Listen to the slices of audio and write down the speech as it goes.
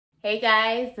Hey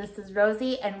guys, this is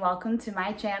Rosie and welcome to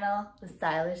my channel, The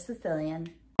Stylish Sicilian.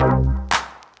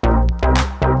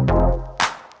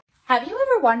 Have you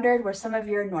ever wondered where some of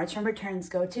your Nordstrom returns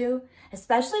go to?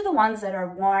 Especially the ones that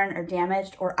are worn or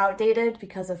damaged or outdated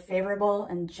because of favorable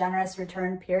and generous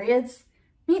return periods?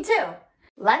 Me too.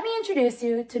 Let me introduce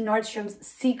you to Nordstrom's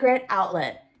secret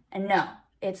outlet. And no,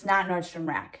 it's not Nordstrom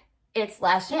Rack. It's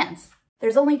Last Chance.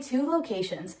 There's only 2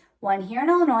 locations, one here in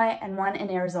Illinois and one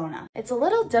in Arizona. It's a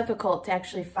little difficult to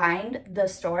actually find the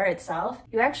store itself.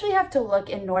 You actually have to look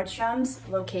in Nordstrom's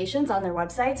locations on their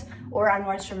websites or on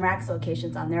Nordstrom Rack's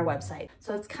locations on their website.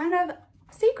 So it's kind of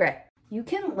secret. You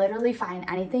can literally find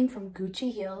anything from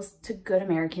Gucci heels to good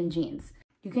American jeans.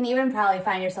 You can even probably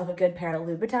find yourself a good pair of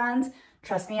Louboutins.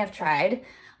 Trust me, I've tried,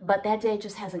 but that day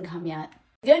just hasn't come yet.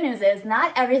 The good news is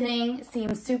not everything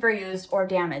seems super used or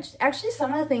damaged. Actually,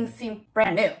 some of the things seem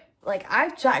brand new. Like,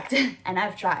 I've checked and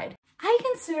I've tried. I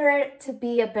consider it to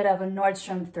be a bit of a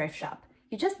Nordstrom thrift shop.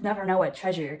 You just never know what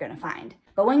treasure you're gonna find.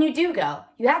 But when you do go,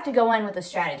 you have to go in with a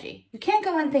strategy. You can't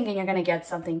go in thinking you're gonna get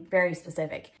something very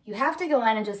specific. You have to go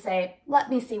in and just say, let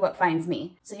me see what finds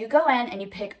me. So you go in and you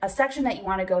pick a section that you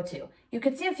wanna go to. You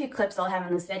could see a few clips I'll have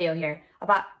in this video here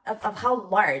of how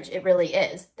large it really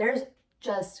is. There's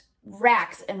just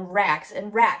racks and racks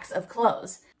and racks of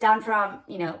clothes, down from,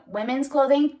 women's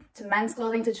clothing to men's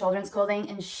clothing to children's clothing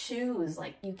and shoes.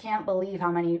 Like, you can't believe how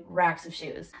many racks of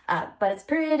shoes. But it's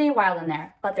pretty wild in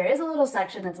there. But there is a little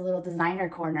section that's a little designer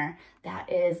corner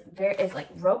that is like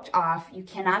roped off. You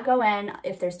cannot go in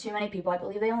if there's too many people. I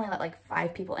believe they only let like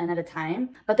 5 people in at a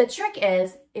time. But the trick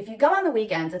is, if you go on the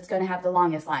weekends, it's going to have the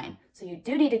longest line. So you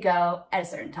do need to go at a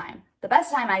certain time. The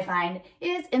best time I find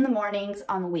is in the mornings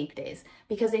on the weekdays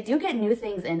because they do get new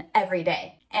things in every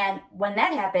day. And when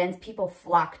that happens, people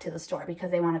flock to the store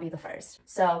because they want to be the first.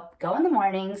 So go in the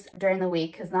mornings during the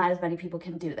week because not as many people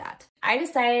can do that. I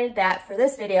decided that for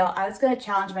this video, I was going to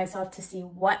challenge myself to see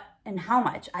what and how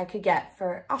much I could get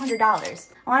for $100.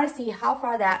 I want to see how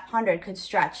far that 100 could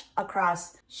stretch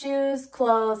across shoes,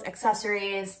 clothes,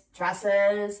 accessories,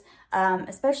 dresses,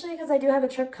 especially because I do have a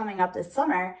trip coming up this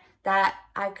summer that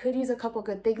I could use a couple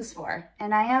good things for.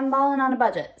 And I am balling on a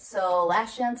budget, so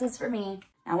last chances for me.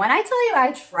 And when I tell you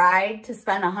I tried to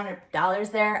spend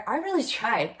 $100 there, I really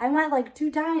tried. I went like 2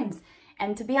 times.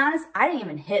 And to be honest, I didn't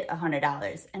even hit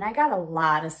 $100 and I got a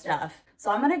lot of stuff. So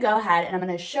I'm gonna go ahead and I'm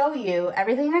gonna show you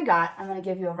everything I got. I'm gonna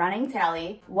give you a running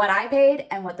tally, what I paid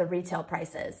and what the retail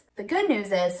price is. The good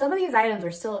news is some of these items are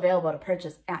still available to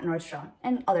purchase at Nordstrom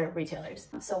and other retailers.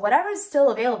 So whatever's still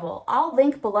available, I'll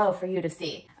link below for you to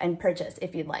see and purchase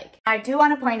if you'd like. I do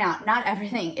wanna point out, not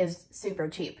everything is super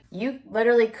cheap. You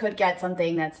literally could get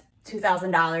something that's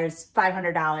 $2,000,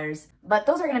 $500, but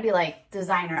those are gonna be like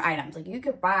designer items. Like, you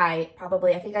could buy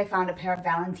probably, I think I found a pair of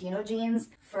Valentino jeans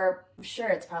for, I'm sure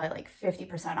it's probably like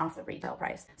 50% off the retail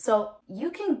price. So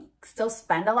you can still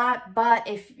spend a lot, but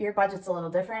if your budget's a little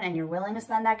different and you're willing to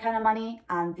spend that kind of money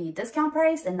on the discount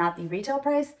price and not the retail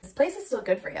price, this place is still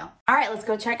good for you. All right, let's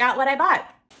go check out what I bought.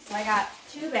 So I got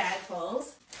 2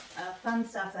 bagfuls of fun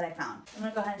stuff that I found. I'm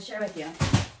gonna go ahead and share with you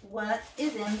what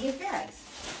is in these bags.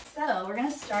 So we're gonna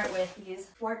start with these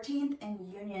 14th and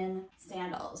Union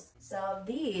sandals. So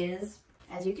these,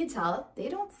 as you can tell, they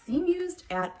don't seem used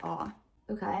at all.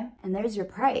 Okay, and there's your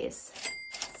price,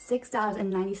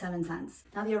 $6.97.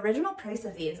 Now the original price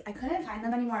of these, I couldn't find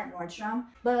them anymore at Nordstrom,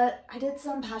 but I did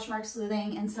some Poshmark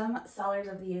sleuthing and some sellers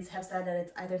of these have said that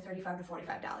it's either $35 to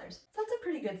 $45. So that's a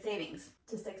pretty good savings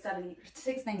to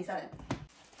 $6.97. And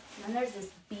then there's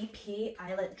this BP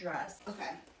eyelet dress.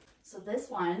 Okay. So this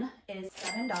one is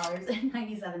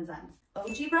 $7.97.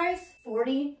 OG price,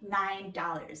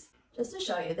 $49. Just to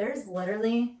show you, there's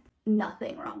literally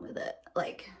nothing wrong with it.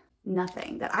 Like,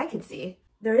 nothing that I could see.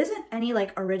 There isn't any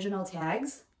like original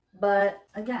tags, but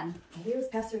again, maybe it was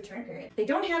past the return period. They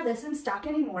don't have this in stock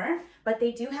anymore, but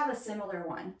they do have a similar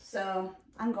one. So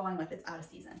I'm going with it's out of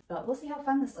season, but we'll see how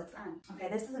fun this looks on. Okay,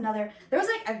 this is another, there was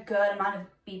like a good amount of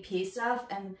BP stuff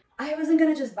and I wasn't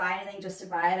gonna just buy anything just to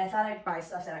buy it. I thought I'd buy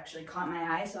stuff that actually caught my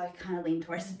eye, so I kind of leaned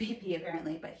towards BP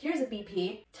apparently. But here's a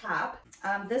BP top.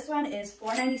 This one is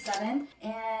 $4.97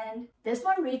 and this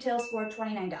one retails for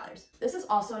 $29. This is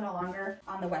also no longer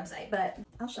on the website, but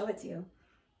I'll show it to you.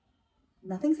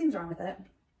 Nothing seems wrong with it.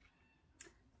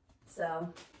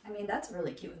 So, I mean, that's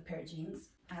really cute with a pair of jeans.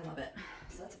 I love it.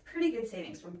 So that's a pretty good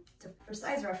savings. For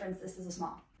size reference, this is a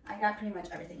small. I got pretty much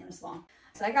everything in a small.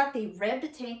 So I got the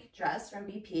ribbed tank dress from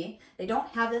BP. They don't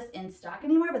have this in stock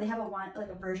anymore, but they have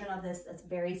a version of this that's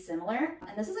very similar.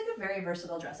 And this is like a very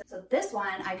versatile dress. So this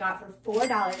one I got for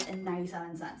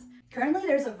 $4.97. Currently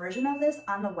there's a version of this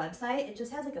on the website. It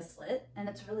just has like a slit and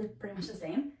it's really pretty much the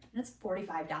same. And it's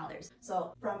 $45.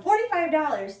 So from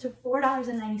 $45 to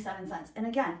 $4.97. And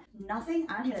again, nothing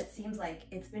on here that seems like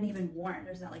it's been even worn.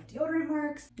 There's not like deodorant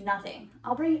marks, nothing.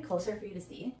 I'll bring it closer for you to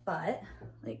see, but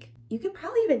like you could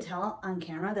probably even tell on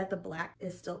camera that the black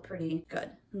is still pretty good,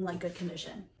 in like good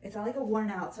condition. It's not like a worn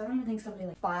out, so I don't even think somebody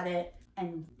like bought it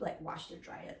and like washed or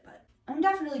dried it, but I'm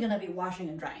definitely gonna be washing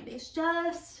and drying these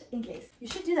just in case. You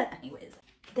should do that anyways.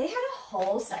 They had a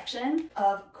whole section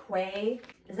of Quay.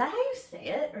 Is that how you say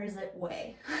it, or is it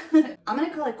Way? I'm gonna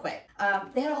call it Quay.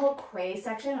 They had a whole Quay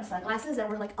section of sunglasses that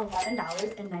were like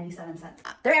 $11.97.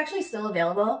 They're actually still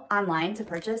available online to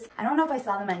purchase. I don't know if I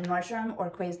saw them at Nordstrom or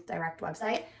Quay's direct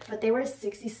website, but they were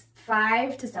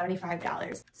 $65 to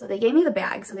 $75. So they gave me the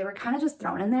bag, so they were kind of just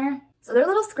thrown in there. So they're a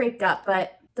little scraped up,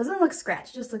 but doesn't look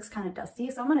scratched, just looks kind of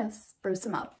dusty. So I'm gonna spruce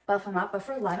them up, buff them up, but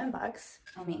for 11 bucks,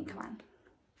 I mean, come on.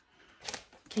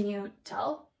 Can you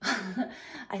tell?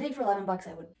 I think for 11 bucks,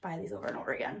 I would buy these over and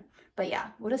over again. But yeah,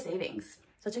 what a savings.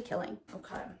 Such a killing.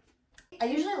 Okay. I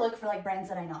usually look for like brands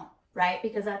that I know, right?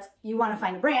 Because that's, you want to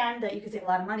find a brand that you could save a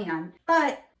lot of money on.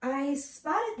 But I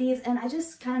spotted these and I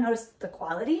just kind of noticed the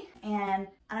quality, and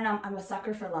I don't know, I'm a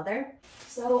sucker for leather.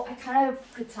 So I kind of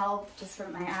could tell just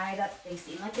from my eye that they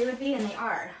seem like they would be, and they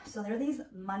are. So they're these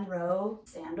Munro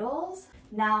sandals.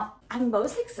 Now, I'm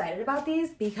most excited about these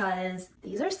because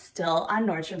these are still on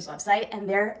Nordstrom's website and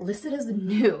they're listed as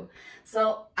new.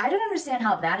 So I don't understand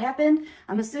how that happened.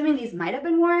 I'm assuming these might have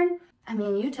been worn. I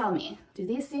mean, you tell me, do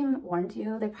these seem worn to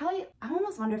you? They probably, I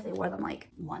almost wonder if they wore them like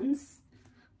once,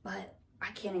 but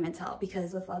I can't even tell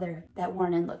because with leather, that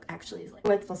worn in look actually is like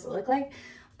what it's supposed to look like.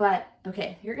 But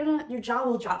okay, your jaw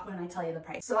will drop when I tell you the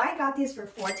price. So I got these for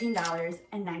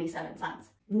 $14.97.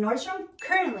 Nordstrom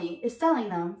currently is selling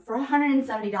them for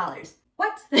 $170.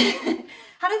 What? How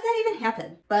does that even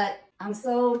happen? But I'm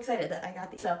so excited that I got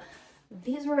these. So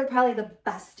these were probably the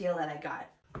best deal that I got.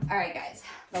 All right, guys,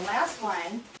 the last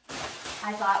one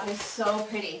I thought was so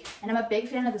pretty, and I'm a big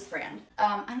fan of this brand.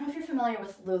 I don't know if you're familiar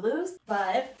with Lulus,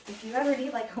 but if you ever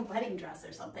need like a wedding dress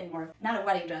or something, or not a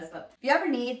wedding dress, but if you ever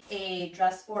need a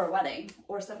dress for a wedding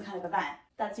or some kind of event,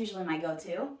 that's usually my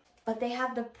go-to. But they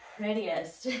have the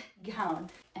prettiest gown.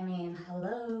 I mean,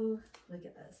 hello, look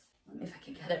at this. Let me, if I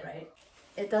can get it right.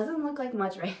 It doesn't look like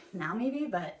much right now maybe,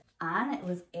 but on it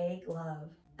was a glove.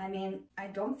 I mean, I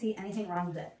don't see anything wrong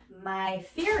with it. My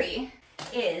theory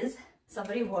is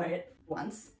somebody wore it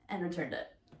once and returned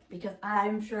it, because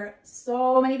I'm sure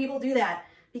so many people do that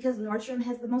because Nordstrom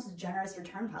has the most generous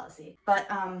return policy. But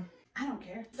I don't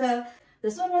care. So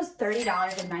this one was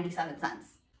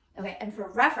 $30.97. Okay, and for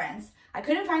reference, I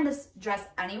couldn't find this dress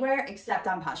anywhere except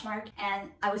on Poshmark, and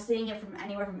I was seeing it from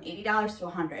anywhere from $80 to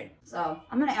 $100. So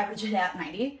I'm gonna average it at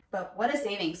 90, but what a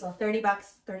saving. So 30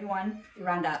 bucks, 31, if you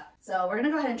round up. So we're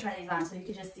gonna go ahead and try these on so you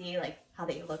can just see like how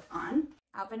they look on.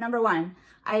 Outfit number one,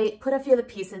 I put a few of the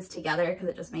pieces together because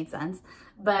it just made sense,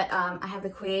 but I have the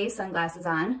Quay sunglasses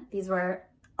on. These were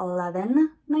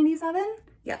 $11.97,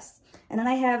 yes. And then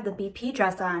I have the BP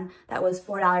dress on that was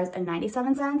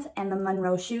 $4.97, and the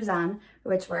Munro shoes on,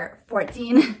 which were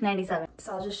 $14.97.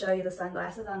 So I'll just show you the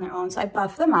sunglasses on their own. So I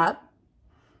buffed them up.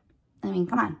 I mean,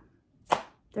 come on,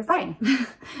 they're fine.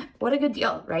 What a good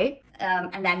deal, right?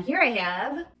 And then here I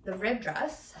have the rib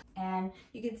dress, and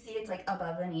you can see it's like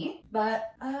above the knee,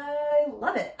 but I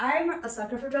love it. I'm a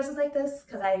sucker for dresses like this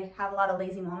because I have a lot of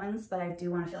lazy moments, but I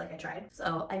do want to feel like I tried.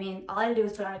 So, I mean, all I had to do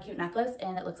was put on a cute necklace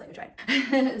and it looks like I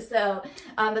tried. So,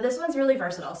 but this one's really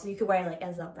versatile. So you could wear it like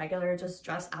as a regular just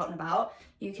dress out and about.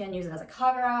 You can use it as a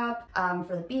cover up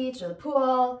for the beach or the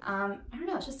pool. I don't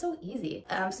know, it's just so easy.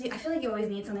 So I feel like you always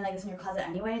need something like this in your closet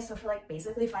anyway. So for like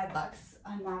basically $5,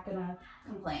 I'm not gonna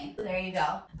complain. So there you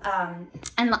go.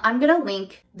 And I'm gonna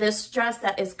link this dress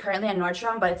that is currently on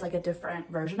Nordstrom, but it's like a different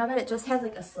version of it. It just has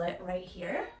like a slit right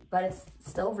here, but it's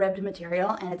still ribbed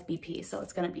material and it's BP, so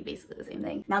it's gonna be basically the same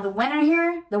thing. Now the winner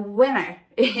here, the winner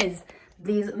is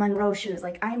these Munro shoes.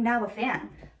 Like, I'm now a fan.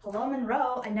 Hello,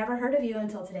 Munro. I never heard of you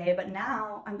until today, but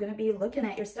now I'm gonna be looking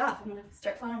at your stuff. I'm gonna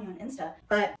start following you on Insta.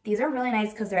 But these are really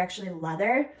nice because they're actually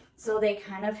leather. So they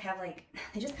kind of have like,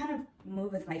 they just kind of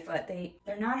move with my foot.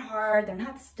 They're not hard, they're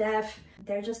not stiff.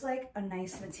 They're just like a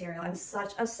nice material. I'm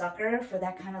such a sucker for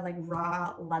that kind of like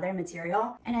raw leather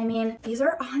material. And I mean, these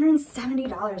are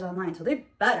 $170 online, so they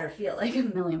better feel like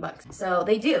 $1,000,000 bucks. So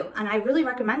they do, and I really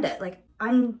recommend it. Like,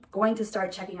 I'm going to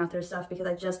start checking out their stuff because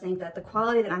I just think that the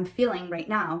quality that I'm feeling right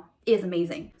now is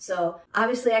amazing. So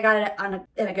obviously I got it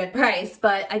at a good price,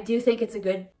 but I do think it's a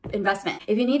good investment.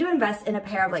 If you need to invest in a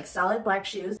pair of like solid black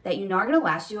shoes that you know are gonna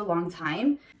last you a long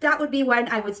time, that would be when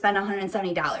I would spend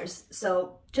 $170.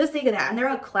 So just think of that. And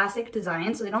they're a classic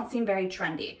design, so they don't seem very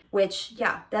trendy, which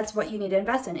yeah, that's what you need to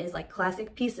invest in, is like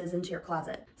classic pieces into your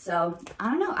closet. So I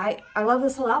don't know, I love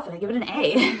this whole outfit. I give it an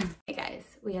A. Hey guys,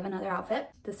 we have another outfit.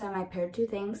 This time I paired two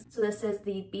things. So this is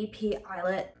the BP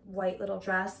Eyelet white little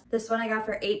dress. This one I got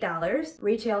for $8,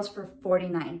 retails for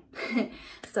 $49.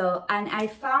 So, and I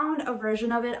found a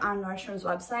version of it on Nordstrom's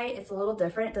website. It's a little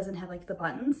different, it doesn't have like the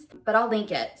buttons, but I'll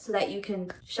link it so that you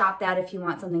can shop that if you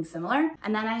want something similar.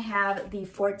 And then I have the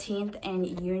 14th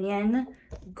and Union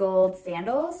gold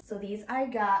sandals. So these I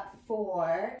got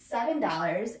for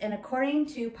 $7, and according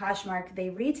to Poshmark, they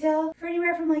retail for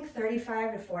anywhere from like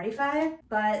 $35 to $45.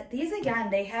 But these, again,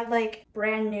 they have like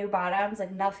brand new bottoms,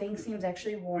 like nothing seems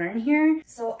actually worn here.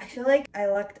 So I feel like I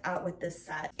lucked out with this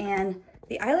set. And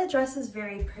the eyelet dress is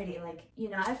very pretty. Like, you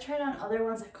know, I've tried on other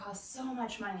ones that cost so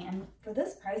much money, and for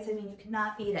this price, I mean, you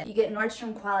cannot beat it. You get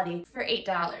Nordstrom quality for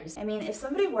 $8. I mean, if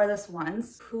somebody wore this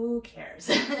once, who cares?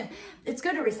 It's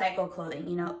good to recycle clothing,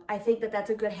 you know? I think that that's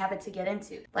a good habit to get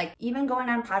into. Like, even going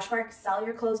on Poshmark, sell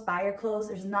your clothes, buy your clothes,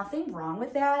 there's nothing wrong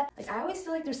with that. Like, I always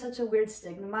feel like there's such a weird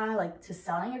stigma, like, to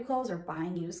selling your clothes or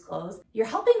buying used clothes. You're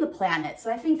helping the planet, so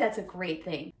I think that's a great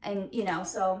thing. And, you know,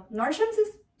 so Nordstrom's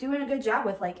is doing a good job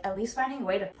with like at least finding a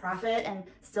way to profit and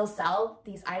still sell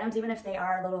these items, even if they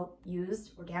are a little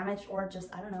used or damaged or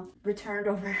just, I don't know, returned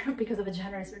over because of a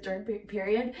generous return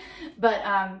period. But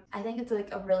I think it's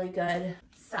like a really good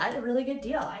set, a really good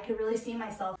deal. I could really see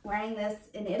myself wearing this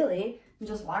in Italy and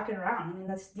just walking around. I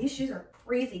mean, these shoes are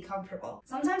crazy comfortable.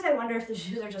 Sometimes I wonder if the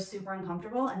shoes are just super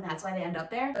uncomfortable and that's why they end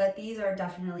up there, but these are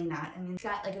definitely not. I mean, it's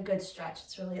got like a good stretch.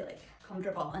 It's really like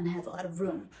comfortable and has a lot of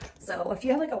room. So if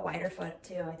you have like a wider foot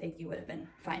too, I think you would have been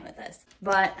fine with this.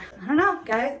 But I don't know,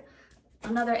 guys,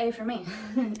 another A for me.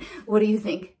 What do you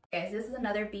think? Guys, this is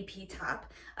another BP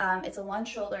top. It's a one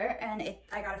shoulder and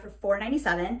I got it for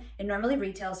 $4.97. It normally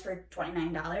retails for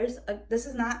 $29. This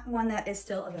is not one that is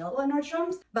still available at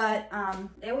Nordstrom's, but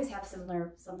they always have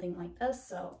similar something like this.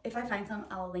 So if I find some,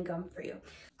 I'll link them for you.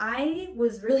 I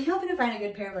was really hoping to find a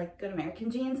good pair of like good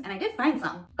American jeans, and I did find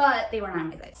some, but they weren't on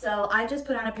my size. So I just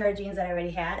put on a pair of jeans that I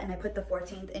already had, and I put the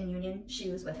 14th and Union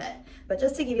shoes with it. But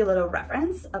just to give you a little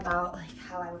reference about like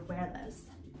how I would wear this,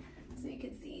 so you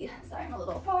can see. Sorry, I'm a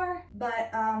little far, but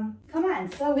come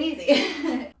on, so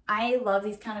easy. I love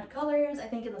these kind of colors. I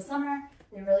think in the summer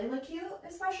they really look cute,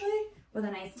 especially with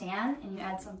a nice tan, and you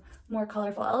add some more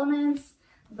colorful elements.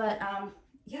 But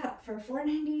yeah, for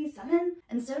 $4.97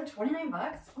 instead of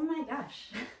 $29, oh my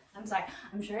gosh. I'm sorry,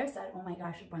 I'm sure I've said oh my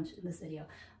gosh a bunch in this video,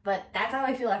 but that's how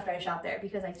I feel after I shop there,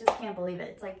 because I just can't believe it.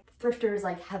 It's like thrifters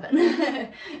like heaven.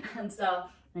 And so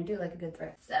I do like a good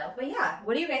thrift. So, but yeah,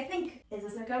 what do you guys think? Is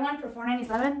this a good one for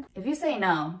 $4.97? If you say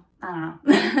no, I don't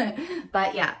know.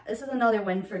 But yeah, this is another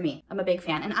win for me. I'm a big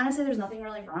fan. And honestly, there's nothing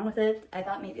really wrong with it. I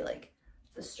thought maybe like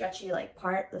the stretchy like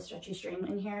part, the stretchy string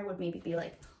in here would maybe be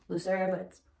like looser,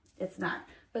 but it's not.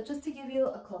 But just to give you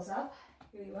a close up,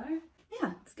 here you are.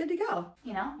 Yeah, it's good to go.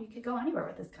 You know, you could go anywhere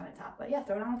with this kind of top. But yeah,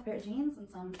 throw it on with a pair of jeans and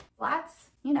some flats,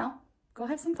 you know. Go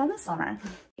have some fun this summer.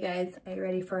 You guys, are you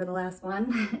ready for the last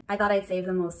one? I thought I'd save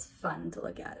the most fun to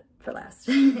look at for last.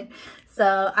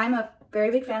 So I'm a very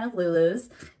big fan of Lulus.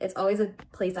 It's always a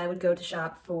place I would go to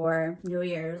shop for New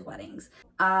Year's weddings.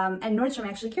 And Nordstrom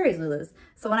actually carries Lulus.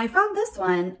 So when I found this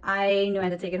one, I knew I had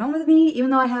to take it home with me,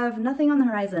 even though I have nothing on the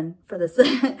horizon for this,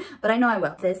 but I know I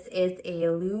will. This is a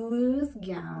Lulus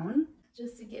gown,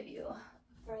 just to give you a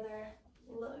further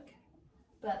look.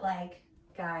 But like,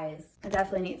 guys, I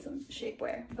definitely need some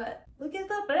shapewear, but look at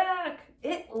the back.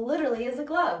 It literally is a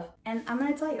glove. And I'm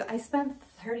gonna tell you, I spent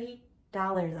 $30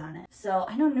 on it. So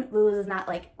I know Lulus is not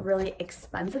like really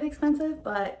expensive,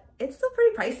 but it's still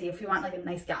pretty pricey if you want like a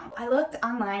nice gown. I looked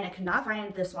online, I could not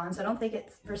find this one, so I don't think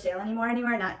it's for sale anymore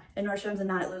anywhere, not at Nordstrom's and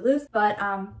not at Lulus. But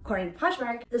according to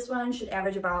Poshmark, this one should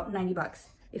average about $90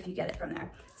 if you get it from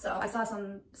there. So I saw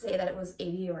some say that it was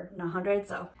 80 or 100,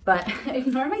 so, but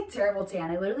ignore my terrible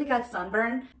tan. I literally got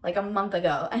sunburned like a month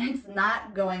ago and it's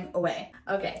not going away.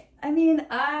 Okay, I mean,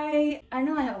 I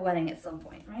know I have a wedding at some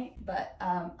point, right? But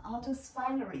I'll just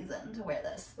find a reason to wear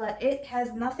this. But it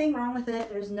has nothing wrong with it.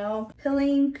 There's no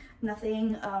pilling,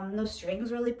 nothing, no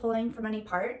strings really pulling from any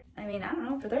part. I mean, I don't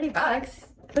know, for $30,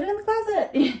 put it in the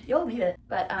closet. You'll need it.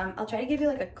 But I'll try to give you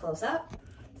like a close-up.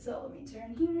 So let me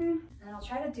turn here and I'll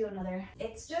try to do another.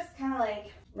 It's just kind of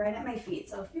like right at my feet.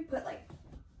 So if you put like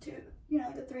two, you know,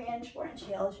 like a 3-inch, 4-inch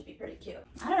heel should be pretty cute.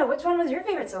 I don't know, which one was your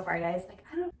favorite so far, guys? Like,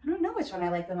 I don't know which one I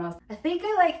like the most. I think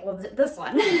I like, well, this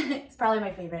one. It's probably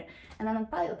my favorite. And then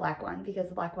probably the black one, because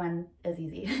the black one is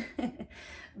easy.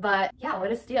 But yeah,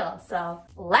 what a steal. So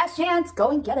last chance, go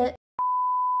and get it.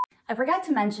 I forgot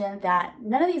to mention that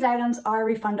none of these items are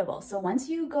refundable. So once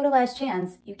you go to last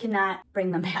chance, you cannot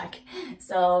bring them back.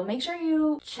 So make sure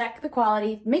you check the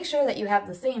quality, make sure that you have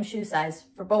the same shoe size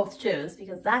for both shoes,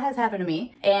 because that has happened to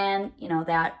me. And you know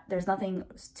that there's nothing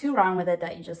too wrong with it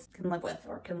that you just can live with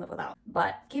or can live without.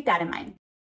 But keep that in mind.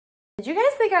 Did you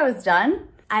guys think I was done?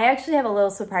 I actually have a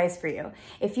little surprise for you.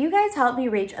 If you guys help me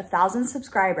reach 1,000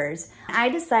 subscribers, I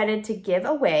decided to give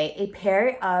away a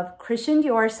pair of Christian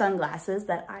Dior sunglasses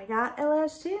that I got at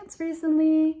last chance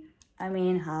recently. I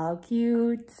mean, how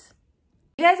cute.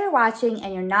 If you guys are watching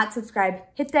and you're not subscribed,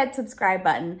 hit that subscribe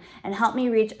button and help me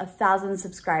reach 1,000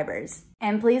 subscribers.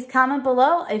 And please comment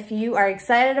below if you are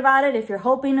excited about it, if you're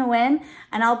hoping to win,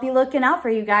 and I'll be looking out for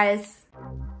you guys.